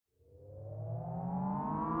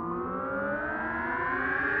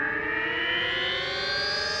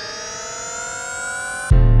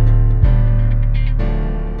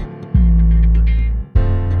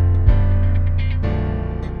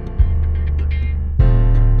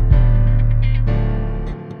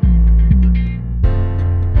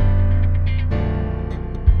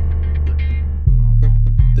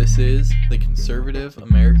is The Conservative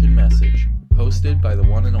American Message, hosted by the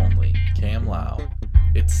one and only Cam Lau.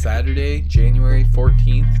 It's Saturday, January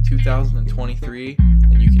 14th, 2023,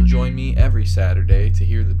 and you can join me every Saturday to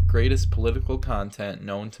hear the greatest political content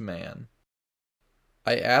known to man.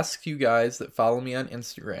 I asked you guys that follow me on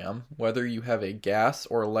Instagram whether you have a gas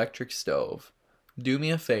or electric stove. Do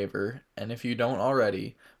me a favor, and if you don't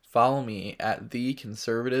already, follow me at The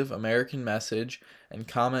Conservative American Message and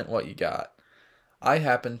comment what you got. I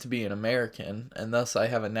happen to be an American, and thus I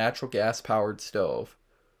have a natural gas-powered stove.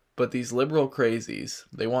 But these liberal crazies,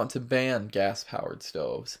 they want to ban gas-powered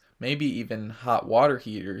stoves, maybe even hot water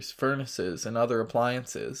heaters, furnaces, and other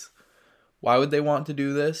appliances. Why would they want to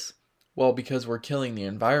do this? Well, because we're killing the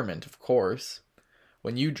environment, of course.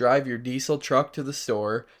 When you drive your diesel truck to the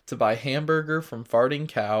store to buy hamburger from farting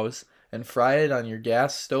cows and fry it on your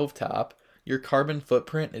gas stovetop, your carbon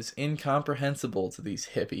footprint is incomprehensible to these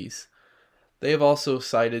hippies. They have also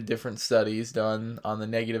cited different studies done on the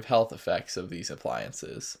negative health effects of these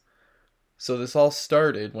appliances. So this all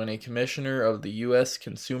started when a commissioner of the U.S.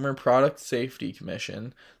 Consumer Product Safety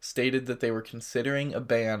Commission stated that they were considering a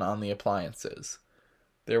ban on the appliances.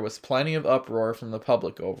 There was plenty of uproar from the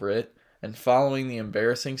public over it, and following the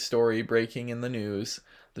embarrassing story breaking in the news,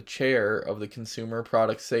 the chair of the Consumer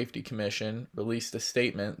Product Safety Commission released a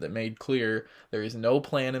statement that made clear there is no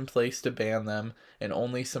plan in place to ban them and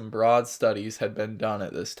only some broad studies had been done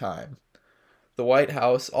at this time. The White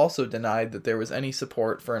House also denied that there was any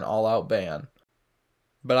support for an all-out ban.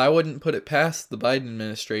 But I wouldn't put it past the Biden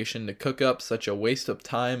administration to cook up such a waste of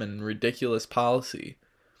time and ridiculous policy.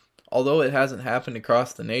 Although it hasn't happened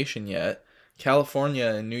across the nation yet, California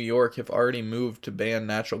and New York have already moved to ban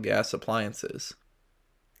natural gas appliances.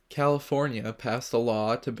 California passed a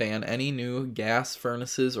law to ban any new gas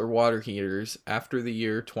furnaces or water heaters after the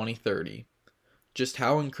year 2030. Just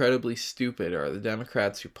how incredibly stupid are the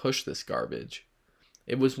Democrats who push this garbage?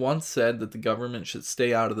 It was once said that the government should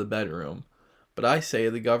stay out of the bedroom, but I say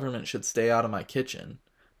the government should stay out of my kitchen,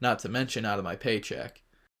 not to mention out of my paycheck.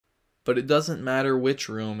 But it doesn't matter which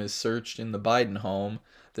room is searched in the Biden home,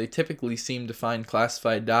 they typically seem to find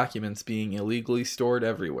classified documents being illegally stored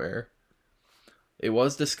everywhere. It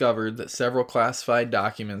was discovered that several classified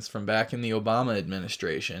documents from back in the Obama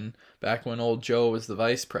administration, back when old Joe was the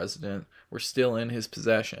vice president, were still in his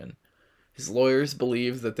possession. His lawyers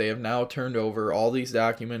believe that they have now turned over all these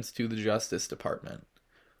documents to the Justice Department.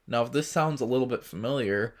 Now, if this sounds a little bit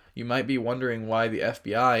familiar, you might be wondering why the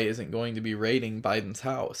FBI isn't going to be raiding Biden's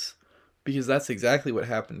house. Because that's exactly what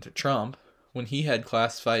happened to Trump. When he had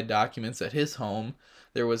classified documents at his home,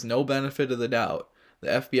 there was no benefit of the doubt. The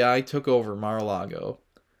FBI took over Mar-a-Lago.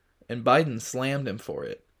 And Biden slammed him for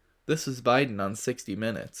it. This is Biden on 60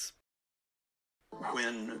 Minutes.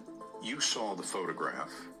 When you saw the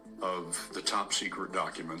photograph of the top secret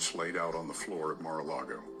documents laid out on the floor at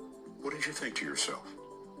Mar-a-Lago, what did you think to yourself,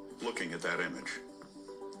 looking at that image?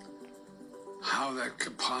 How that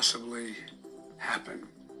could possibly happen.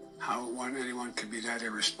 How anyone could be that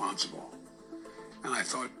irresponsible. And I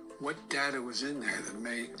thought, what data was in there that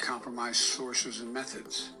may compromise sources and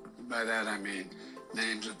methods? By that I mean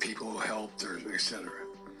names of people who helped, or etc.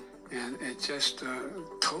 And it's just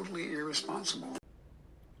totally irresponsible.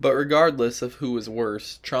 But regardless of who was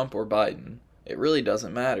worse, Trump or Biden, it really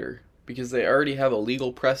doesn't matter, because they already have a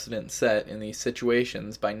legal precedent set in these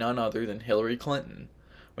situations by none other than Hillary Clinton.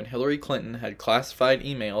 When Hillary Clinton had classified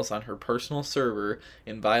emails on her personal server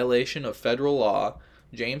in violation of federal law,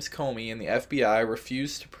 James Comey and the FBI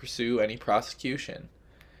refused to pursue any prosecution.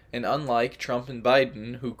 And unlike Trump and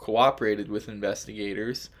Biden, who cooperated with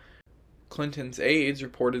investigators, Clinton's aides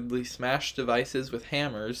reportedly smashed devices with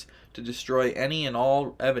hammers to destroy any and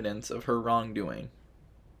all evidence of her wrongdoing.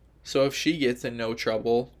 So if she gets in no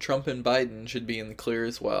trouble, Trump and Biden should be in the clear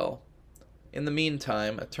as well. In the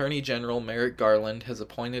meantime, Attorney General Merrick Garland has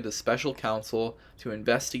appointed a special counsel to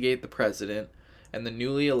investigate the president, and the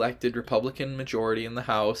newly elected Republican majority in the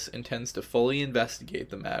House intends to fully investigate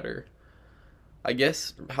the matter. I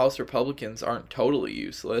guess House Republicans aren't totally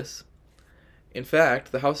useless. In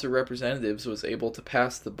fact, the House of Representatives was able to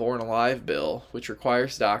pass the Born Alive bill, which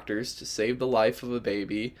requires doctors to save the life of a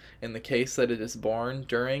baby in the case that it is born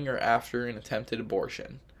during or after an attempted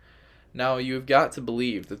abortion. Now, you have got to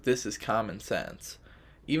believe that this is common sense.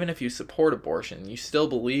 Even if you support abortion, you still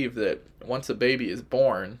believe that once a baby is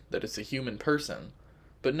born, that it's a human person.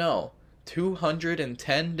 But no,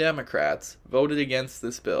 210 Democrats voted against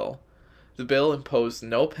this bill. The bill imposed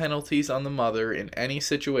no penalties on the mother in any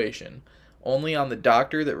situation, only on the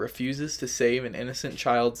doctor that refuses to save an innocent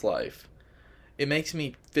child's life. It makes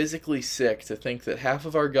me physically sick to think that half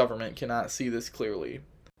of our government cannot see this clearly.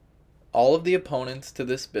 All of the opponents to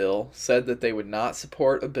this bill said that they would not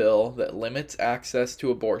support a bill that limits access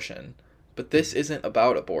to abortion. But this isn't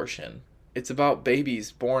about abortion. It's about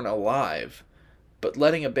babies born alive. But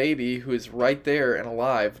letting a baby who is right there and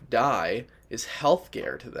alive die is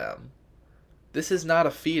healthcare to them. This is not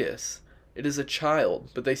a fetus. It is a child,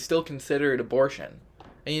 but they still consider it abortion.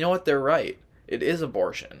 And you know what? They're right. It is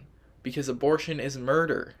abortion. Because abortion is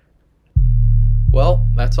murder. Well,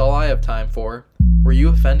 that's all I have time for. Were you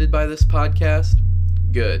offended by this podcast?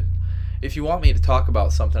 Good. If you want me to talk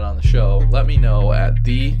about something on the show, let me know at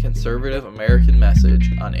The Conservative American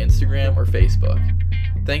Message on Instagram or Facebook.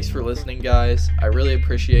 Thanks for listening, guys. I really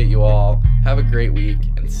appreciate you all. Have a great week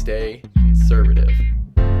and stay conservative.